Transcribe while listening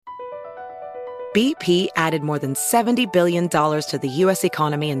BP added more than $70 billion to the U.S.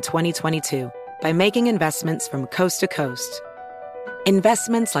 economy in 2022 by making investments from coast to coast.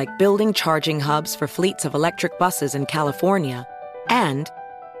 Investments like building charging hubs for fleets of electric buses in California and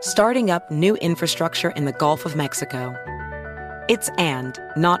starting up new infrastructure in the Gulf of Mexico. It's and,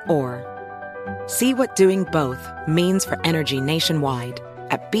 not or. See what doing both means for energy nationwide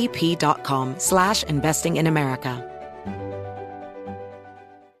at bp.com/investing in America.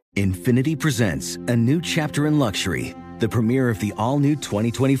 Infiniti presents a new chapter in luxury, the premiere of the all-new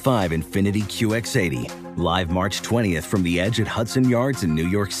 2025 Infiniti QX80, live March 20th from the Edge at Hudson Yards in New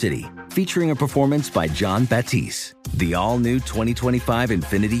York City, featuring a performance by Jon Batiste. The all-new 2025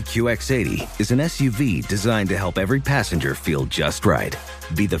 Infiniti QX80 is an SUV designed to help every passenger feel just right.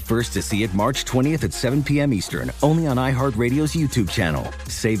 Be the first to see it March 20th at 7 p.m. Eastern, only on iHeartRadio's YouTube channel.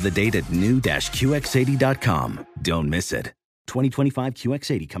 Save the date at new-QX80.com. Don't miss it. 2025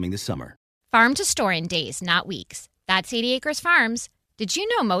 QX80 coming this summer. Farm to store in days, not weeks. That's 80 Acres Farms. Did you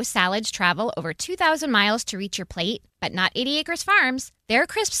know most salads travel over 2,000 miles to reach your plate? But not 80 Acres Farms. Their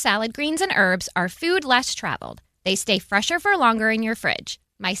crisp salad greens and herbs are food less traveled. They stay fresher for longer in your fridge.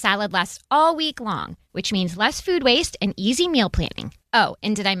 My salad lasts all week long, which means less food waste and easy meal planning. Oh,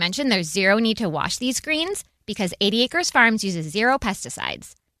 and did I mention there's zero need to wash these greens? Because 80 Acres Farms uses zero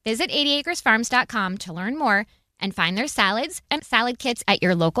pesticides. Visit 80acresfarms.com to learn more and find their salads and salad kits at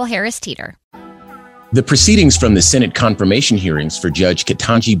your local Harris Teeter. The proceedings from the Senate confirmation hearings for Judge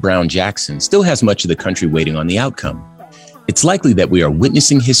Ketanji Brown Jackson still has much of the country waiting on the outcome. It's likely that we are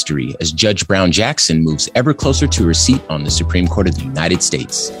witnessing history as Judge Brown Jackson moves ever closer to her seat on the Supreme Court of the United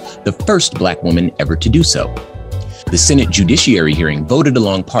States, the first Black woman ever to do so. The Senate judiciary hearing voted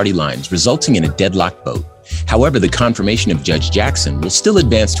along party lines, resulting in a deadlock vote. However, the confirmation of Judge Jackson will still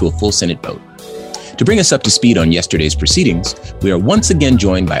advance to a full Senate vote. To bring us up to speed on yesterday's proceedings, we are once again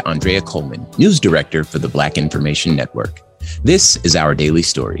joined by Andrea Coleman, news director for the Black Information Network. This is Our Daily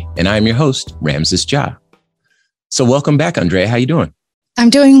Story, and I am your host, Ramses Ja. So welcome back, Andrea. How you doing?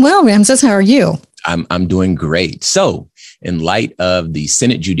 I'm doing well, Ramses. How are you? I'm doing great. So in light of the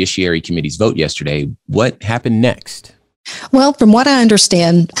Senate Judiciary Committee's vote yesterday, what happened next? Well, from what I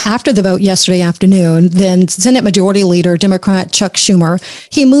understand, after the vote yesterday afternoon, then Senate Majority Leader, Democrat Chuck Schumer,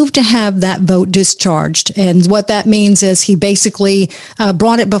 he moved to have that vote discharged. And what that means is he basically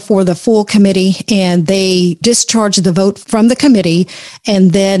brought it before the full committee and they discharged the vote from the committee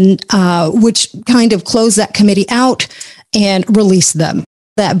and then which kind of closed that committee out and released them.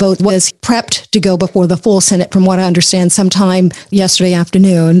 That vote was prepped to go before the full Senate, from what I understand, sometime yesterday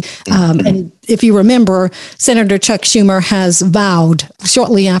afternoon. And if you remember, Senator Chuck Schumer has vowed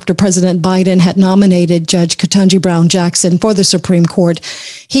shortly after President Biden had nominated Judge Ketanji Brown Jackson for the Supreme Court,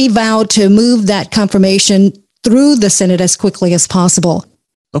 he vowed to move that confirmation through the Senate as quickly as possible.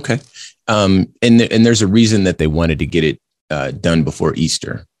 Okay. And there's a reason that they wanted to get it done before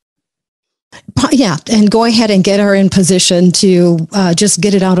Easter. Yeah, and go ahead and get her in position to just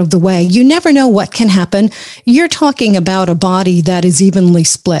get it out of the way. You never know what can happen. You're talking about a body that is evenly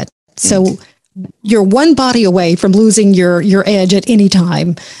split. So you're one body away from losing your edge at any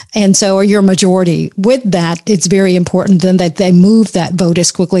time. And so are your majority. With that, it's very important then that they move that vote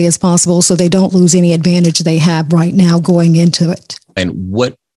as quickly as possible so they don't lose any advantage they have right now going into it. And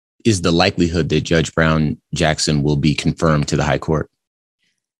what is the likelihood that Judge Brown Jackson will be confirmed to the High Court?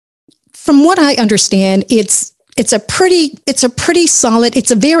 From what I understand, it's a pretty solid, it's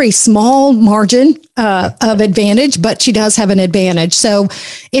a very small margin of advantage, but she does have an advantage. So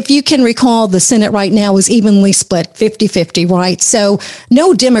if you can recall, the Senate right now is evenly split 50-50, right? So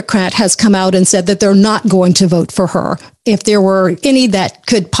no Democrat has come out and said that they're not going to vote for her. If there were any that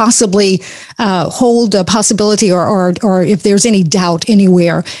could possibly hold a possibility or if there's any doubt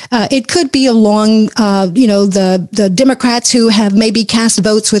anywhere, it could be along, the Democrats who have maybe cast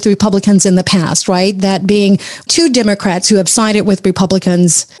votes with Republicans in the past, right? That being two Democrats who have sided with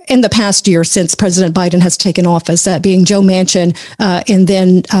Republicans in the past year since President Biden has taken office, that being Joe Manchin and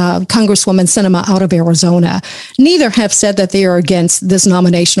then Congresswoman Sinema out of Arizona. Neither have said that they are against this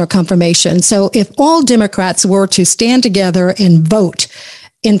nomination or confirmation. So if all Democrats were to stand together and vote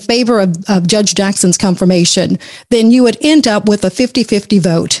in favor of Judge Jackson's confirmation, then you would end up with a 50-50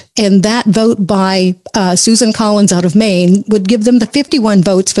 vote. And that vote by Susan Collins out of Maine would give them the 51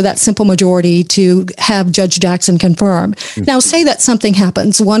 votes for that simple majority to have Judge Jackson confirm. Now, say that something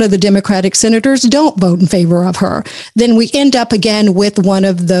happens. One of the Democratic senators don't vote in favor of her. Then we end up again with one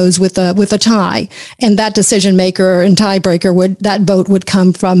of those with a tie. And that decision maker and tiebreaker that vote would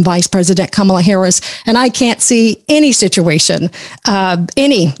come from Vice President Kamala Harris. And I can't see any situation, any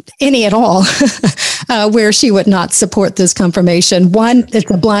any at all, where she would not support this confirmation. One, it's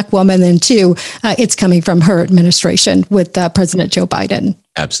a Black woman, and two, it's coming from her administration with President Joe Biden.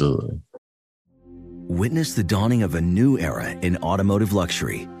 Absolutely. Witness the dawning of a new era in automotive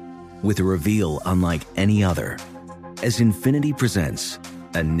luxury with a reveal unlike any other as Infiniti presents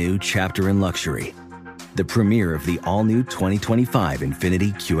a new chapter in luxury, the premiere of the all-new 2025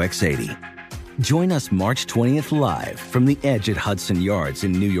 Infiniti QX80. Join us March 20th live from the Edge at Hudson Yards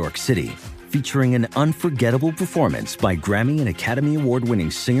in New York City, featuring an unforgettable performance by Grammy and Academy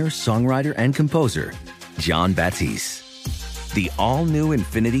Award-winning singer, songwriter, and composer, Jon Batiste. The all-new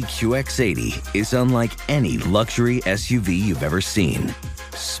Infiniti QX80 is unlike any luxury SUV you've ever seen.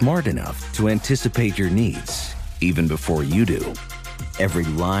 Smart enough to anticipate your needs, even before you do. Every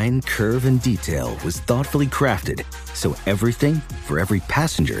line, curve, and detail was thoughtfully crafted, so everything for every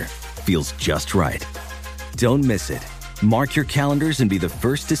passenger feels just right. Don't miss it. Mark your calendars and be the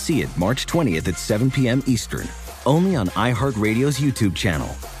first to see it March 20th at 7 p.m. Eastern, only on iHeartRadio's YouTube channel.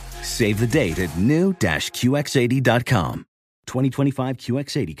 Save the date at new-QX80.com. 2025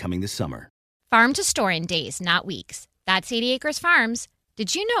 QX80 coming this summer. Farm to store in days, not weeks. That's 80 Acres Farms.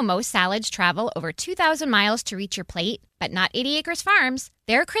 Did you know most salads travel over 2,000 miles to reach your plate? But not 80 Acres Farms.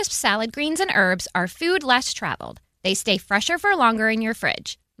 Their crisp salad greens and herbs are food less traveled. They stay fresher for longer in your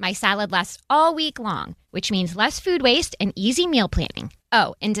fridge. My salad lasts all week long, which means less food waste and easy meal planning.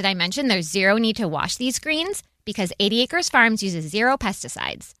 Oh, and did I mention there's zero need to wash these greens? Because 80 Acres Farms uses zero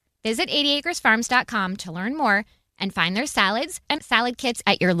pesticides. Visit 80acresfarms.com to learn more and find their salads and salad kits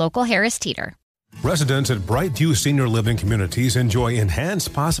at your local Harris Teeter. Residents at Brightview Senior Living Communities enjoy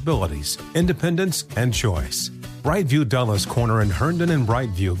enhanced possibilities, independence, and choice. Brightview Dulles Corner in Herndon and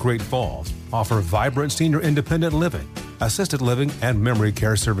Brightview, Great Falls, offer vibrant senior independent living, assisted living, and memory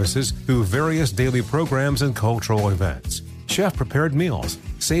care services through various daily programs and cultural events. Chef-prepared meals,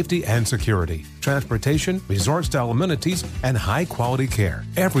 safety and security, transportation, resort-style amenities, and high-quality care.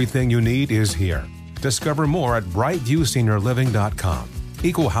 Everything you need is here. Discover more at brightviewseniorliving.com.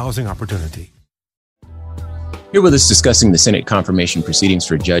 Equal housing opportunity. Here with us discussing the Senate confirmation proceedings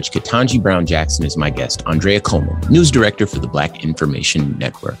for Judge Ketanji Brown Jackson is my guest, Andrea Coleman, news director for the Black Information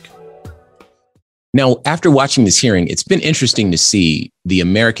Network. Now, after watching this hearing, it's been interesting to see the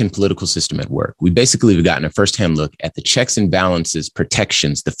American political system at work. We basically have gotten a firsthand look at the checks and balances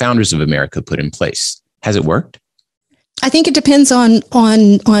protections the founders of America put in place. Has it worked? I think it depends on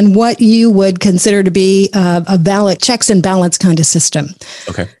what you would consider to be a valid checks and balance kind of system.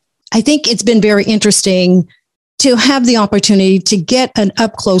 Okay. I think it's been very interesting to have the opportunity to get an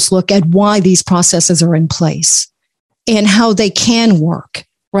up close look at why these processes are in place and how they can work,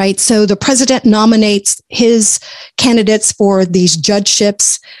 right? So the president nominates his candidates for these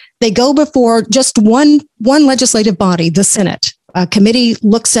judgeships. They go before just one legislative body, the Senate. A committee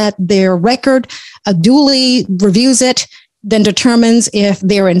looks at their record, duly reviews it, then determines if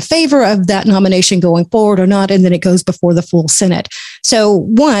they're in favor of that nomination going forward or not, and then it goes before the full Senate. So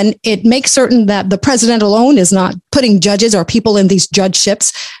one, it makes certain that the president alone is not putting judges or people in these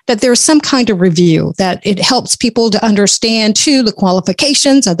judgeships, that there's some kind of review, that it helps people to understand, too, the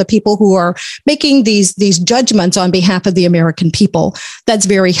qualifications of the people who are making these judgments on behalf of the American people. That's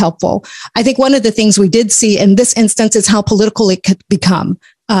very helpful. I think one of the things we did see in this instance is how political it could become.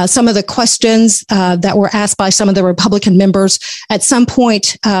 Some of the questions that were asked by some of the Republican members, at some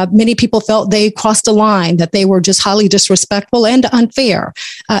point, many people felt they crossed a line, that they were just highly disrespectful and unfair,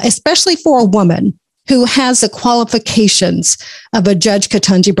 especially for a woman who has the qualifications of a Judge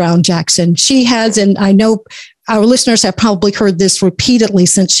Ketanji Brown Jackson. She has, and I know our listeners have probably heard this repeatedly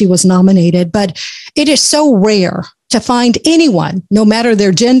since she was nominated, but it is so rare to find anyone, no matter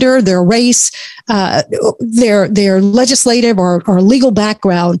their gender, their race, their legislative or legal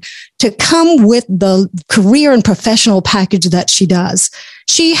background, to come with the career and professional package that she does.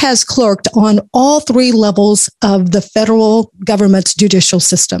 She has clerked on all three levels of the federal government's judicial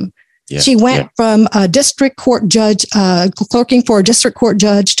system. Yeah, she went from a district court judge, clerking for a district court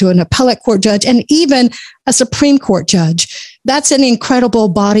judge, to an appellate court judge, and even a Supreme Court judge. That's an incredible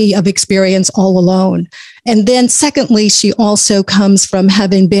body of experience all alone. And then secondly, she also comes from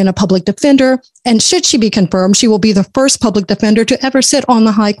having been a public defender. And should she be confirmed, she will be the first public defender to ever sit on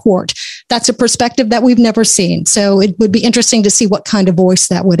the high court. That's a perspective that we've never seen. So it would be interesting to see what kind of voice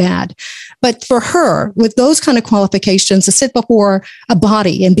that would add. But for her, with those kind of qualifications, to sit before a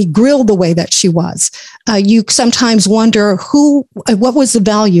body and be grilled the way that she was, you sometimes wonder what was the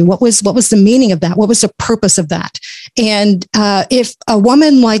value? What was the meaning of that? What was the purpose of that? And if a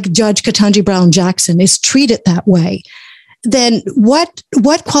woman like Judge Ketanji Brown Jackson is treated that way, then what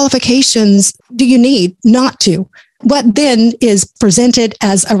qualifications do you need not to? what then is presented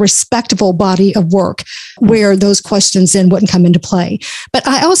as a respectable body of work where those questions then wouldn't come into play. But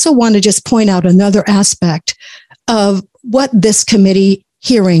I also want to just point out another aspect of what this committee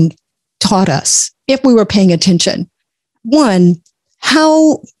hearing taught us, if we were paying attention. One,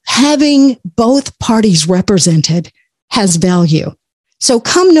 how having both parties represented has value. So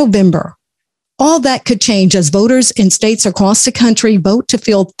come November, all that could change as voters in states across the country vote to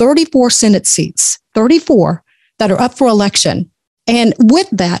fill 34 Senate seats, 34 that are up for election. And with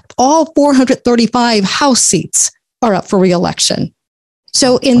that, all 435 House seats are up for reelection.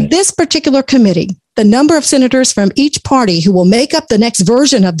 So in this particular committee, the number of senators from each party who will make up the next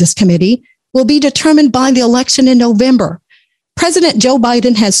version of this committee will be determined by the election in November. President Joe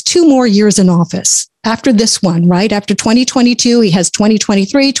Biden has 2 more years in office after this one, right? After 2022, he has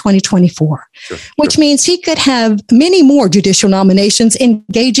 2023, 2024, which means he could have many more judicial nominations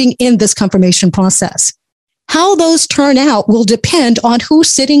engaging in this confirmation process. How those turn out will depend on who's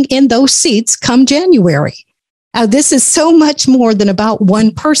sitting in those seats come January. This is so much more than about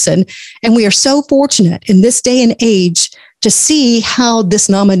one person. And we are so fortunate in this day and age to see how this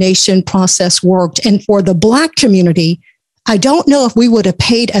nomination process worked. And for the Black community, I don't know if we would have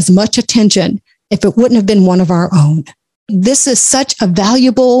paid as much attention if it wouldn't have been one of our own. This is such a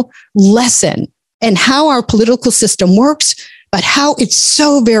valuable lesson in how our political system works, but how it's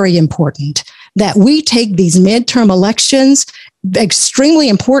so very important that we take these midterm elections, extremely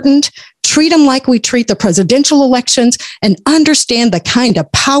important, treat them like we treat the presidential elections, and understand the kind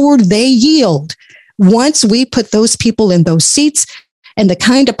of power they yield once we put those people in those seats and the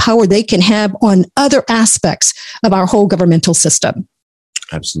kind of power they can have on other aspects of our whole governmental system.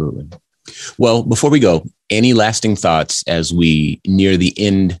 Absolutely. Well, before we go, any lasting thoughts as we near the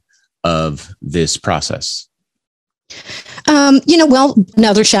end of this process?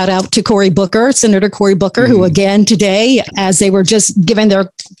 Another shout out to Cory Booker, Senator Cory Booker, who again today, as they were just giving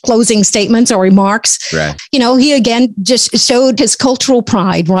their closing statements or remarks, right. He again just showed his cultural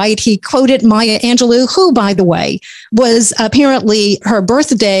pride, right? He quoted Maya Angelou, who, by the way, was apparently her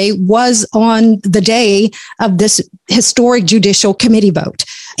birthday was on the day of this historic judicial committee vote.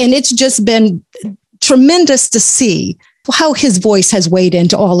 And it's just been tremendous to see how his voice has weighed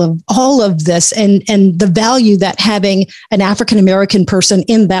into all of this and the value that having an African-American person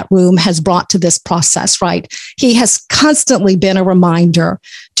in that room has brought to this process, right? He has constantly been a reminder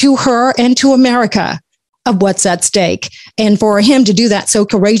to her and to America of what's at stake. And for him to do that so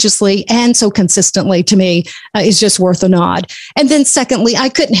courageously and so consistently, to me, is just worth a nod. And then secondly, I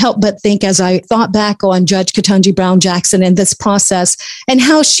couldn't help but think, as I thought back on Judge Ketanji Brown Jackson and this process and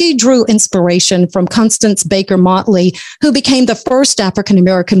how she drew inspiration from Constance Baker Motley, who became the first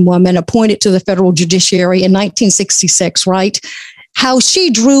African-American woman appointed to the federal judiciary in 1966, right? How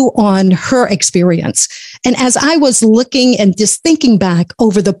she drew on her experience. And as I was looking and just thinking back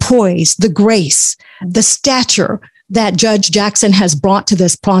over the poise, the grace, the stature that Judge Jackson has brought to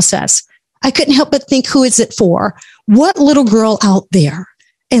this process, I couldn't help but think, who is it for? What little girl out there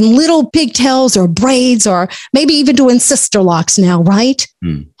in little pigtails or braids, or maybe even doing sister locks now, right?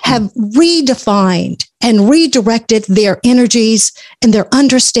 Have redefined and redirected their energies and their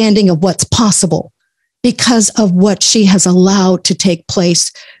understanding of what's possible because of what she has allowed to take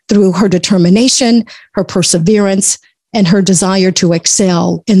place through her determination, her perseverance, and her desire to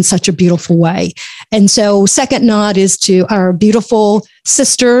excel in such a beautiful way. And so second nod is to our beautiful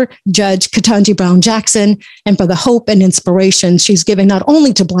sister, Judge Ketanji Brown Jackson, and for the hope and inspiration she's giving not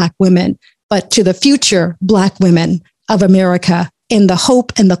only to Black women, but to the future Black women of America in the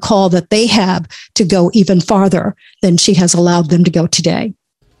hope and the call that they have to go even farther than she has allowed them to go today.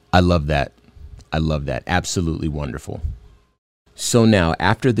 I love that. I love that. Absolutely wonderful. So now,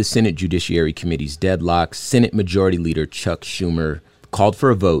 after the Senate Judiciary Committee's deadlock, Senate Majority Leader Chuck Schumer called for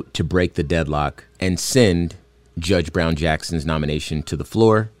a vote to break the deadlock and send Judge Brown Jackson's nomination to the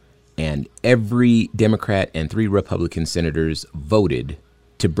floor. And every Democrat and 3 Republican senators voted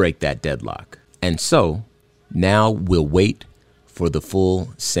to break that deadlock. And so now we'll wait for the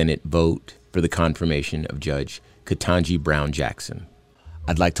full Senate vote for the confirmation of Judge Ketanji Brown Jackson.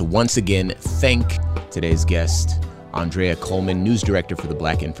 I'd like to once again thank today's guest, Andrea Coleman, news director for the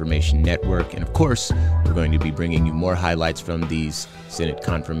Black Information Network. And of course, we're going to be bringing you more highlights from these Senate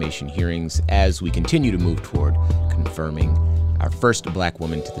confirmation hearings as we continue to move toward confirming our first Black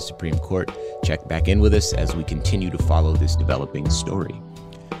woman to the Supreme Court. Check back in with us as we continue to follow this developing story.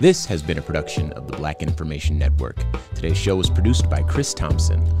 This has been a production of the Black Information Network. Today's show was produced by Chris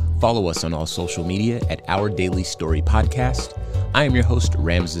Thompson. Follow us on all social media at Our Daily Story Podcast. I am your host,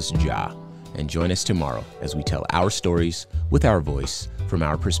 Ramses Ja. And join us tomorrow as we tell our stories with our voice from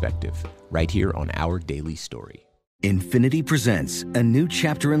our perspective, right here on Our Daily Story. Infiniti presents a new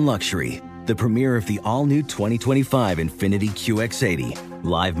chapter in luxury, the premiere of the all-new 2025 Infiniti QX80,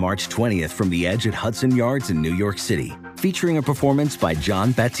 live March 20th from the Edge at Hudson Yards in New York City, featuring a performance by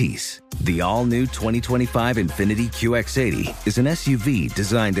Jon Batiste. The all-new 2025 Infiniti QX80 is an SUV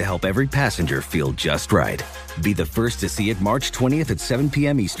designed to help every passenger feel just right. Be the first to see it March 20th at 7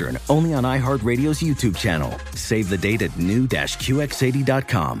 p.m. Eastern, only on iHeartRadio's YouTube channel. Save the date at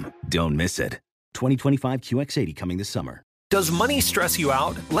new-QX80.com. Don't miss it. 2025 QX80 coming this summer. Does money stress you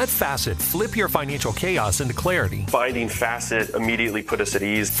out? Let Facet flip your financial chaos into clarity. Finding Facet immediately put us at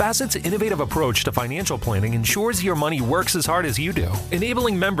ease. Facet's innovative approach to financial planning ensures your money works as hard as you do,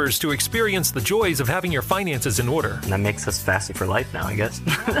 enabling members to experience the joys of having your finances in order. And that makes us Facet for life now, I guess.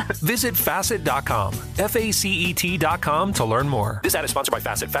 Visit Facet.com, FACET.com to learn more. This ad is sponsored by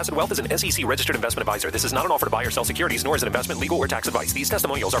Facet. Facet Wealth is an SEC registered investment advisor. This is not an offer to buy or sell securities, nor is it investment, legal, or tax advice. These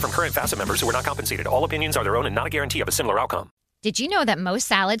testimonials are from current Facet members who are not compensated. All opinions are their own and not a guarantee of a similar outcome. Did you know that most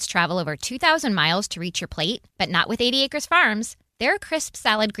salads travel over 2,000 miles to reach your plate? But not with 80 Acres Farms. Their crisp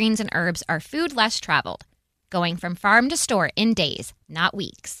salad greens and herbs are food less traveled, going from farm to store in days, not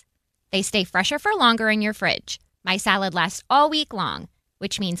weeks. They stay fresher for longer in your fridge. My salad lasts all week long,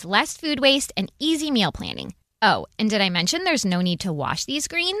 which means less food waste and easy meal planning. Oh, and did I mention there's no need to wash these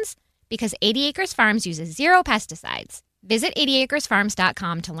greens? Because 80 Acres Farms uses 0 pesticides. Visit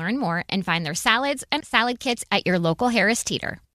 80acresfarms.com to learn more and find their salads and salad kits at your local Harris Teeter.